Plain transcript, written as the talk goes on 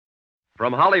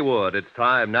From Hollywood, it's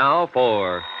time now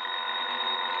for...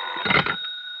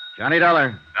 Johnny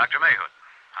Dollar. Dr. Mayhood,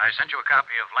 I sent you a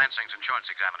copy of Lansing's insurance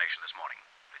examination this morning.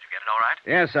 Did you get it all right?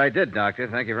 Yes, I did, Doctor.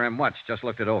 Thank you very much. Just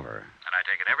looked it over. And I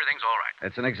take it everything's all right.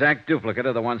 It's an exact duplicate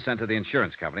of the one sent to the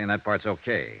insurance company, and that part's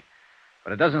okay. But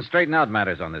it doesn't straighten out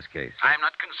matters on this case. I'm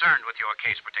not concerned with your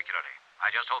case particularly. I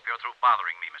just hope you're through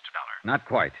bothering me, Mr. Dollar. Not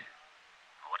quite.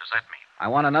 What does that mean? I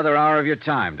want another hour of your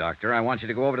time, Doctor. I want you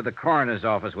to go over to the coroner's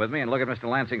office with me and look at Mr.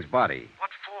 Lansing's body.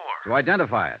 What for? To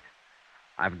identify it.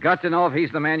 I've got to know if he's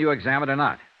the man you examined or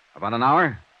not. About an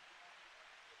hour?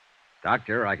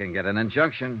 Doctor, I can get an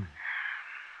injunction.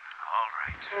 All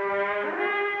right.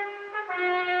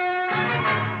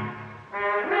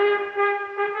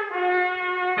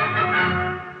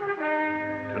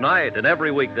 Tonight and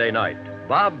every weekday night,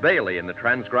 Bob Bailey in the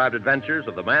transcribed adventures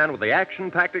of the man with the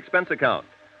action-packed expense account.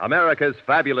 America's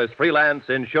fabulous freelance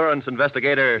insurance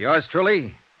investigator. Yours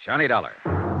truly, Johnny Dollar.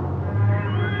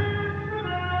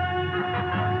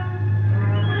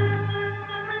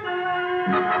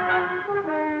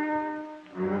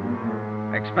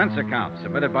 Expense account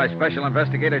submitted by Special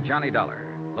Investigator Johnny Dollar.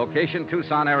 Location,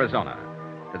 Tucson, Arizona.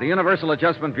 To the Universal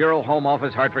Adjustment Bureau, Home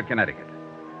Office, Hartford, Connecticut.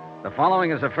 The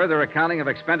following is a further accounting of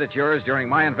expenditures during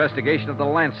my investigation of the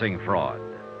Lansing fraud.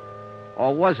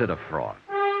 Or was it a fraud?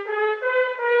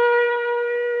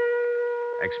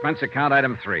 Expense account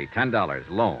item 3, $10,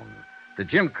 loan. To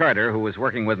Jim Carter, who was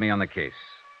working with me on the case.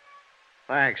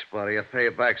 Thanks, buddy. I'll pay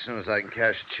you back as soon as I can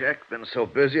cash a check. Been so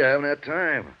busy, I haven't had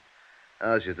time.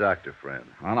 How's your doctor friend?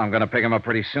 Well, I'm going to pick him up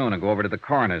pretty soon and go over to the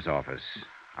coroner's office.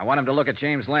 I want him to look at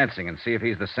James Lansing and see if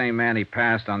he's the same man he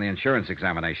passed on the insurance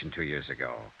examination 2 years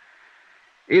ago.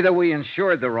 Either we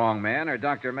insured the wrong man or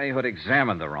Dr. Mayhood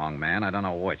examined the wrong man. I don't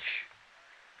know which.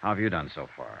 How have you done so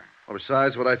far? Well,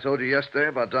 besides what I told you yesterday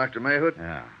about Dr. Mayhood?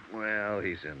 Yeah. Well,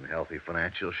 he's in healthy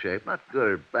financial shape. Not good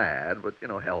or bad, but,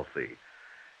 healthy.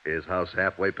 His house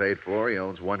halfway paid for. He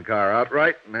owns one car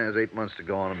outright and has 8 months to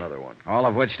go on another one. All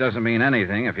of which doesn't mean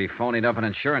anything if he phonied up an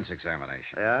insurance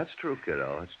examination. Yeah, that's true,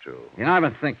 kiddo. That's true. I've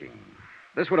been thinking.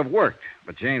 This would have worked,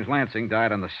 but James Lansing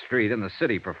died on the street and the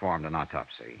city performed an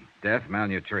autopsy. Death,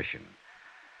 malnutrition.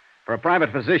 For a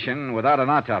private physician, without an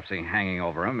autopsy hanging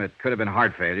over him, it could have been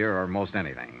heart failure or most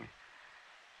anything.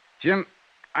 Jim,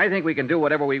 I think we can do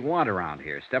whatever we want around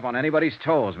here. Step on anybody's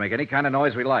toes, make any kind of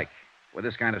noise we like. With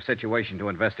this kind of situation to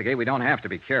investigate, we don't have to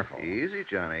be careful. Easy,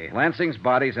 Johnny. Lansing's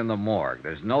body's in the morgue.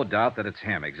 There's no doubt that it's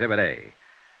him, Exhibit A.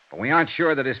 But we aren't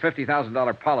sure that his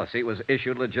 $50,000 policy was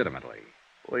issued legitimately.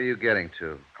 What are you getting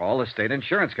to? Call the State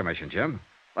Insurance Commission, Jim.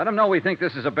 Let them know we think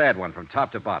this is a bad one from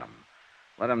top to bottom.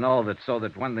 Let them know that so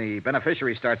that when the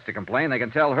beneficiary starts to complain, they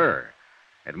can tell her.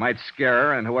 It might scare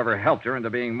her and whoever helped her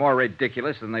into being more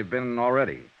ridiculous than they've been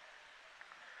already.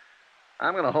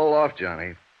 I'm going to hold off,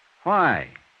 Johnny. Why?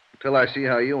 Till I see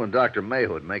how you and Dr.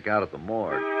 Mayhood make out at the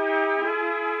morgue.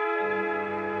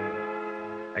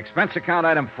 Expense account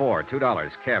item 4,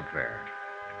 $2, cab fare.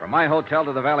 From my hotel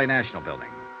to the Valley National Building.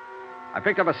 I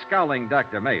picked up a scowling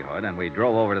Dr. Mayhood, and we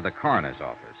drove over to the coroner's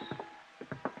office.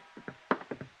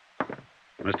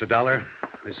 Mr. Dollar,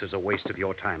 this is a waste of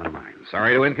your time and mine.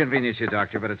 Sorry to inconvenience you,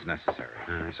 Doctor, but it's necessary.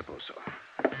 I suppose so.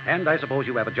 And I suppose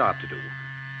you have a job to do.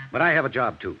 But I have a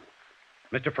job, too.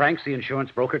 Mr. Franks, the insurance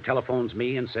broker, telephones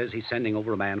me and says he's sending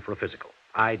over a man for a physical.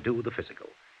 I do the physical.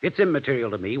 It's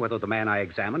immaterial to me whether the man I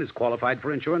examine is qualified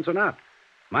for insurance or not.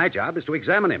 My job is to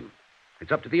examine him.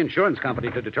 It's up to the insurance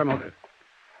company to determine...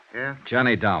 Yeah?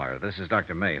 Johnny Dollar, this is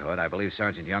Dr. Mayhood. I believe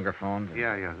Sergeant Younger phoned.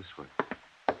 Yeah, this way.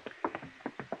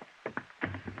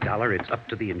 Dollar, it's up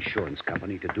to the insurance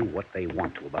company to do what they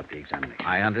want to about the examination.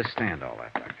 I understand all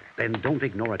that, Doctor. Then don't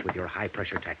ignore it with your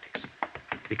high-pressure tactics.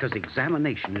 Because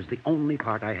examination is the only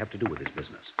part I have to do with this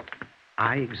business.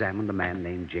 I examined a man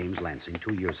named James Lansing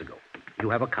 2 years ago. You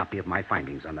have a copy of my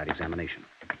findings on that examination.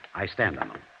 I stand on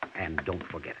them. And don't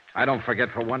forget it. I don't forget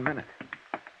for 1 minute.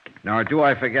 Nor do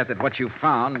I forget that what you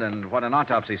found and what an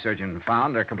autopsy surgeon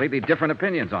found are completely different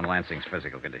opinions on Lansing's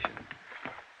physical condition.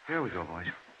 Here we go, boys.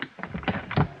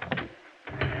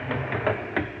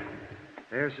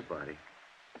 There's the body.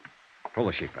 Pull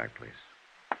the sheet back, please.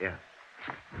 Yeah.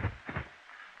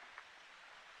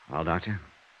 Well, Doctor?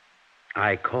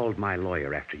 I called my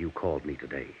lawyer after you called me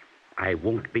today. I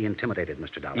won't be intimidated,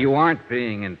 Mr. Dollar. You aren't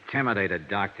being intimidated,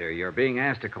 Doctor. You're being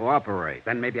asked to cooperate.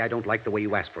 Then maybe I don't like the way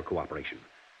you asked for cooperation.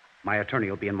 My attorney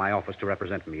will be in my office to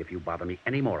represent me if you bother me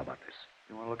any more about this.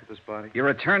 You want to look at this body? Your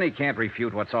attorney can't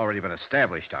refute what's already been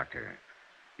established, Doctor.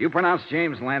 You pronounced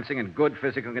James Lansing in good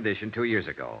physical condition 2 years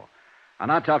ago. An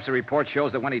autopsy report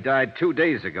shows that when he died 2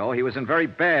 days ago, he was in very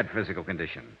bad physical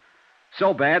condition.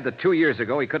 So bad that 2 years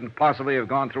ago he couldn't possibly have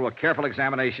gone through a careful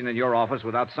examination in your office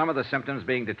without some of the symptoms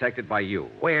being detected by you.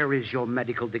 Where is your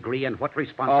medical degree and what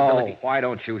responsibility? Oh, why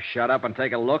don't you shut up and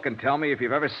take a look and tell me if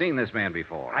you've ever seen this man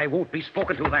before? I won't be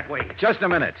spoken to that way. Just a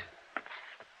minute.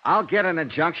 I'll get an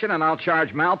injunction and I'll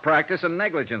charge malpractice and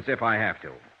negligence if I have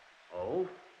to. Oh?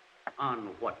 On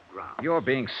what grounds? You're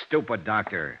being stupid,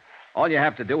 Doctor. All you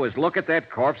have to do is look at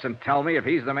that corpse and tell me if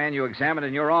he's the man you examined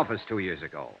in your office 2 years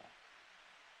ago.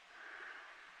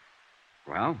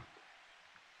 Well?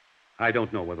 I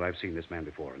don't know whether I've seen this man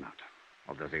before or not.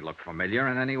 Well, does he look familiar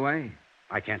in any way?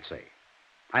 I can't say.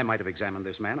 I might have examined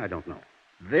this man. I don't know.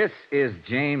 This is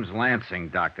James Lansing,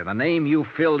 Doctor, the name you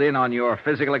filled in on your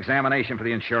physical examination for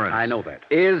the insurance. I know that.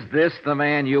 Is this the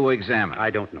man you examined?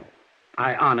 I don't know.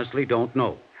 I honestly don't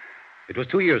know. It was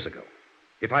 2 years ago.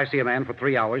 If I see a man for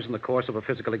 3 hours in the course of a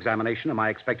physical examination, am I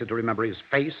expected to remember his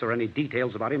face or any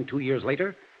details about him 2 years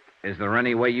later? Is there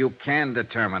any way you can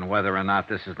determine whether or not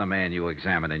this is the man you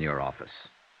examined in your office?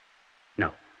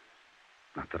 No.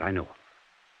 Not that I know of.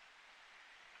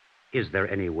 Is there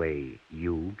any way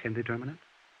you can determine it?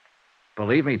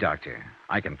 Believe me, Doctor,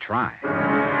 I can try.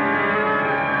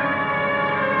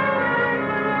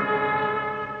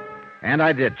 And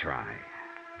I did try.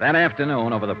 That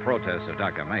afternoon, over the protest of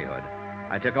Dr. Mayhood,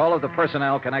 I took all of the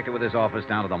personnel connected with his office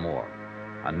down to the morgue.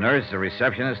 A nurse, a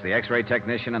receptionist, the x-ray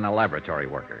technician, and a laboratory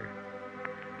worker.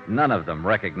 None of them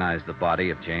recognized the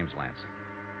body of James Lansing.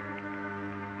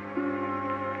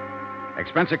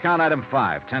 Expense account item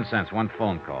 5, 10 cents, one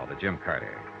phone call to Jim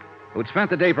Carter, who'd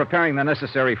spent the day preparing the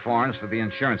necessary forms for the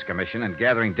insurance commission and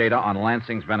gathering data on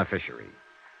Lansing's beneficiary.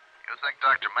 You think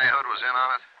Dr. Mayhood was in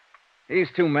on it?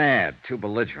 He's too mad, too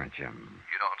belligerent, Jim.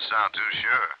 You don't sound too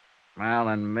sure. Well,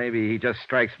 and maybe he just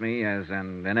strikes me as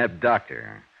an inept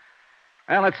doctor.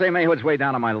 Well, let's say Mayhood's way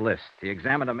down on my list. He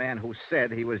examined a man who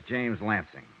said he was James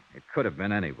Lansing. It could have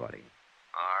been anybody.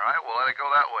 All right, we'll let it go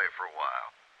that way for a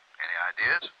while. Any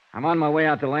ideas? I'm on my way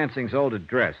out to Lansing's old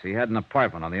address. He had an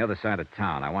apartment on the other side of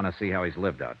town. I want to see how he's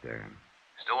lived out there.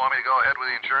 Still want me to go ahead with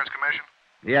the insurance commission?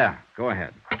 Yeah, go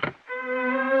ahead.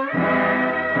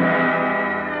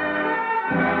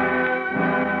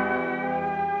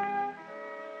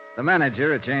 The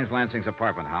manager at James Lansing's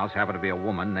apartment house happened to be a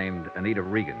woman named Anita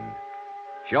Regan.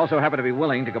 She also happened to be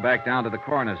willing to go back down to the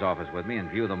coroner's office with me and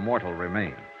view the mortal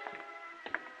remains.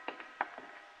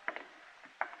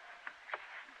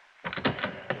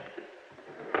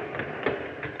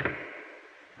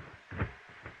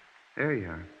 There you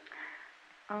are.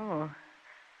 Oh,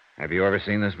 Have you ever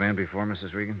seen this man before,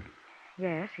 Mrs. Regan?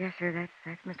 yes, sir.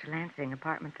 That's Mr. Lansing,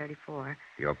 apartment 34.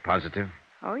 You're positive?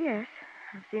 Oh, yes.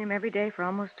 I've seen him every day for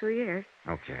almost 2 years.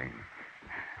 Okay.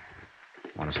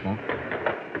 Want to smoke?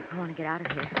 I want to get out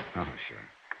of here. Oh, sure.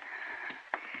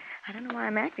 I don't know why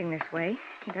I'm acting this way.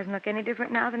 He doesn't look any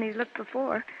different now than he's looked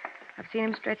before. I've seen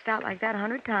him stretched out like that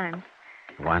 100 times.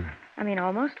 What? I mean,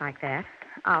 almost like that.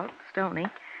 Out, stony.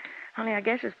 Only I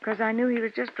guess it's because I knew he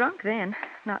was just drunk then,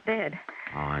 not dead.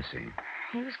 Oh, I see.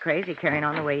 He was crazy carrying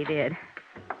on the way he did.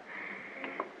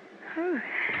 Whew.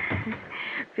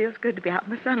 Feels good to be out in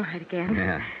the sunlight again.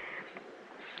 Yeah.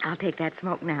 I'll take that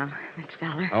smoke now, Mr.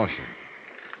 Dollar. Oh, sure.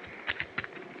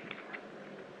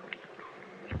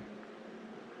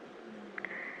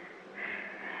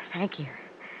 Thank you.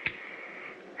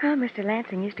 Oh, Mr.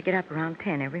 Lansing used to get up around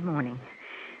 10 every morning.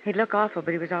 He'd look awful,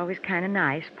 but he was always kind of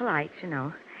nice, polite, you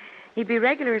know. He'd be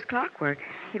regular as clockwork.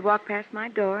 He'd walk past my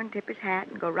door and tip his hat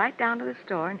and go right down to the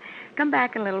store and come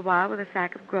back in a little while with a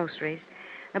sack of groceries,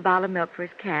 a bottle of milk for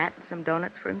his cat, and some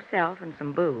donuts for himself, and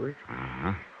some booze.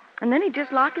 Uh-huh. And then he'd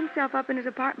just lock himself up in his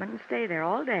apartment and stay there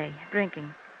all day,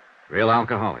 drinking. Real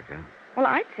alcoholic, huh? Well,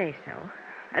 I'd say so.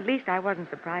 At least I wasn't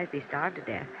surprised he starved to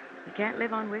death. He can't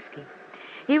live on whiskey.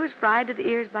 He was fried to the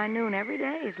ears by noon every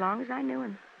day, as long as I knew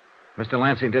him. Mr.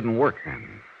 Lansing didn't work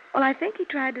then. Well, I think he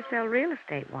tried to sell real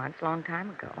estate once, a long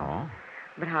time ago. Oh?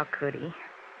 But how could he?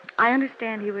 I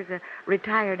understand he was a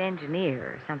retired engineer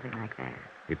or something like that.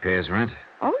 He pays rent?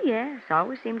 Oh, yes.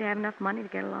 Always seemed to have enough money to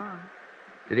get along.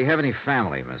 Did he have any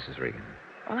family, Mrs. Regan?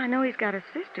 Well, I know he's got a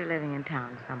sister living in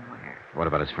town somewhere. What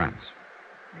about his friends?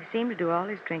 He seemed to do all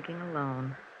his drinking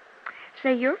alone.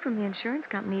 Say, you're from the insurance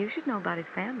company. You should know about his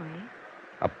family.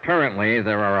 Apparently,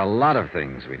 there are a lot of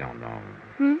things we don't know.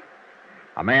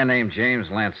 A man named James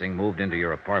Lansing moved into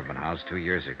your apartment house 2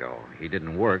 years ago. He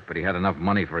didn't work, but he had enough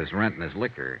money for his rent and his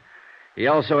liquor. He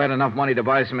also had enough money to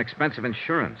buy some expensive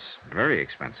insurance. Very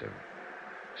expensive.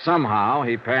 Somehow,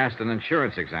 he passed an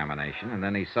insurance examination, and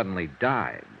then he suddenly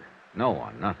died. No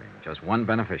one, nothing. Just one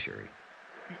beneficiary.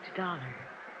 Mr. Dollar,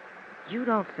 you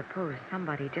don't suppose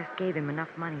somebody just gave him enough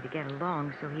money to get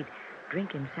along so he'd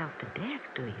drink himself to death,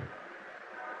 do you?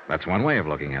 That's one way of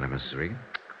looking at it, Mrs. Regan.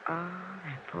 Oh,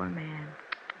 that poor man.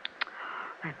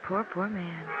 That poor, poor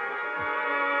man.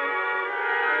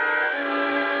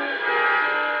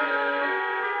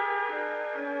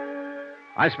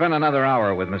 I spent another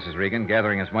hour with Mrs. Regan,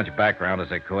 gathering as much background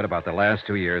as I could about the last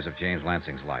 2 years of James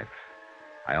Lansing's life.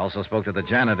 I also spoke to the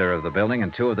janitor of the building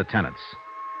and 2 of the tenants.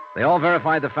 They all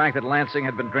verified the fact that Lansing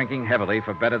had been drinking heavily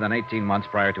for better than 18 months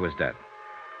prior to his death.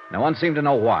 No one seemed to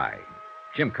know why.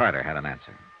 Jim Carter had an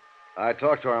answer. I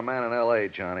talked to our man in L.A.,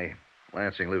 Johnny.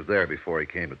 Lansing lived there before he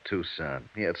came to Tucson.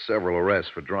 He had several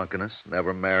arrests for drunkenness,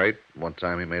 never married. One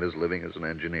time he made his living as an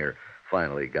engineer.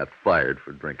 Finally, he got fired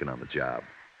for drinking on the job.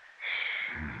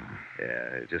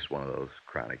 Yeah, just one of those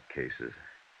chronic cases.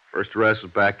 First arrest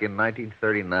was back in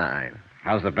 1939.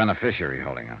 How's the beneficiary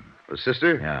holding up? The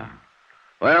sister? Yeah.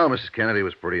 Well, Mrs. Kennedy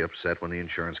was pretty upset when the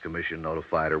insurance commission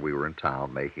notified her we were in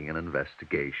town making an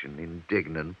investigation.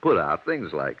 Indignant, put out,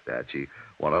 things like that. She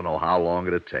wanted to know how long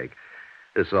it'd take.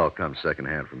 This all comes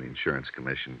secondhand from the insurance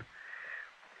commission.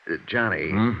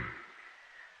 Johnny,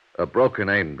 a broker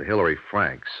named Hillary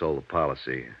Franks sold the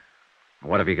policy.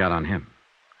 What have you got on him?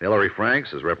 Hillary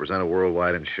Franks has represented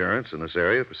Worldwide Insurance in this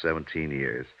area for 17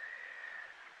 years.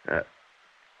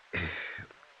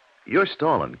 You're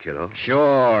stalling, kiddo.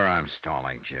 Sure, I'm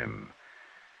stalling, Jim.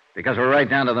 Because we're right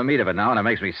down to the meat of it now, and it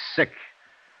makes me sick.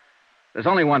 There's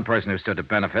only one person who stood to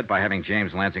benefit by having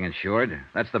James Lansing insured.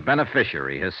 That's the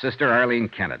beneficiary, his sister, Arlene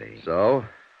Kennedy. So?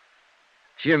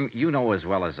 Jim, you know as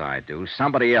well as I do,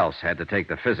 somebody else had to take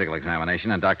the physical examination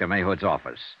in Dr. Mayhood's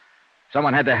office.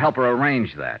 Someone had to help her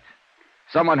arrange that.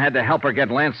 Someone had to help her get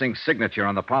Lansing's signature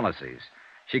on the policies.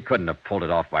 She couldn't have pulled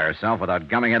it off by herself without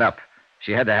gumming it up.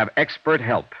 She had to have expert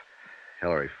help.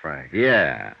 Hillary Franks.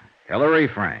 Yeah, Hillary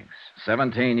Franks.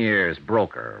 17 years,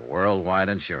 broker, Worldwide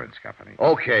Insurance Company.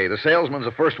 Okay, the salesman's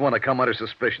the first one to come under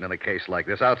suspicion in a case like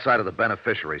this, outside of the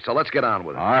beneficiary. So let's get on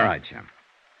with it. All right, Jim.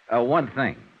 One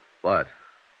thing. What?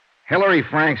 Hillary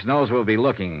Franks knows we'll be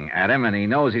looking at him, and he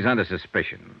knows he's under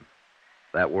suspicion.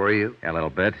 That worry you? A little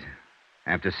bit.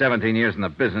 After 17 years in the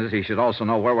business, he should also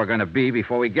know where we're going to be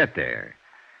before we get there.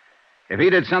 If he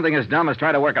did something as dumb as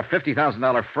try to work a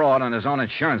 $50,000 fraud on his own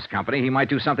insurance company, he might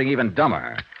do something even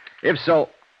dumber. If so...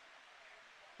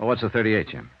 Well, what's the 38,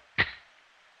 Jim?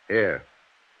 Here.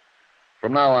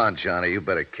 From now on, Johnny, you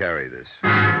better carry this.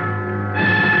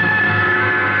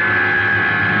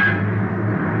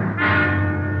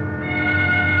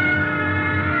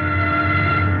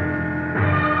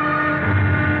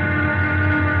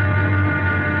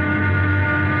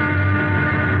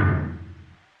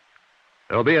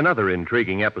 There'll be another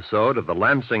intriguing episode of the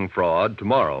Lansing fraud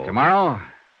tomorrow. Tomorrow?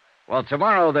 Well,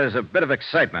 tomorrow there's a bit of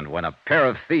excitement when a pair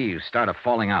of thieves start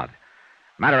falling out.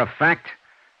 Matter of fact,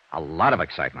 a lot of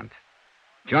excitement.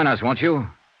 Join us, won't you?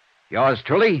 Yours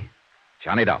truly,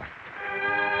 Johnny Dollar.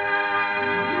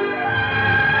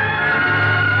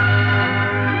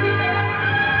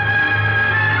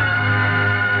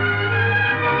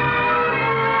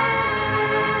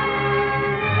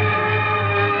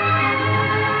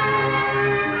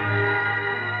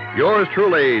 Yours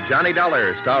truly, Johnny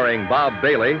Dollar, starring Bob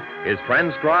Bailey, is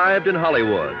transcribed in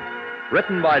Hollywood.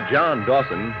 Written by John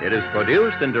Dawson, it is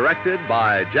produced and directed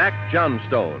by Jack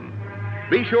Johnstone.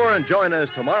 Be sure and join us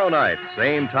tomorrow night,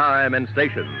 same time and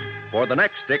station, for the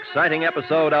next exciting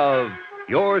episode of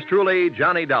Yours truly,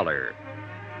 Johnny Dollar.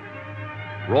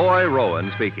 Roy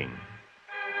Rowan speaking.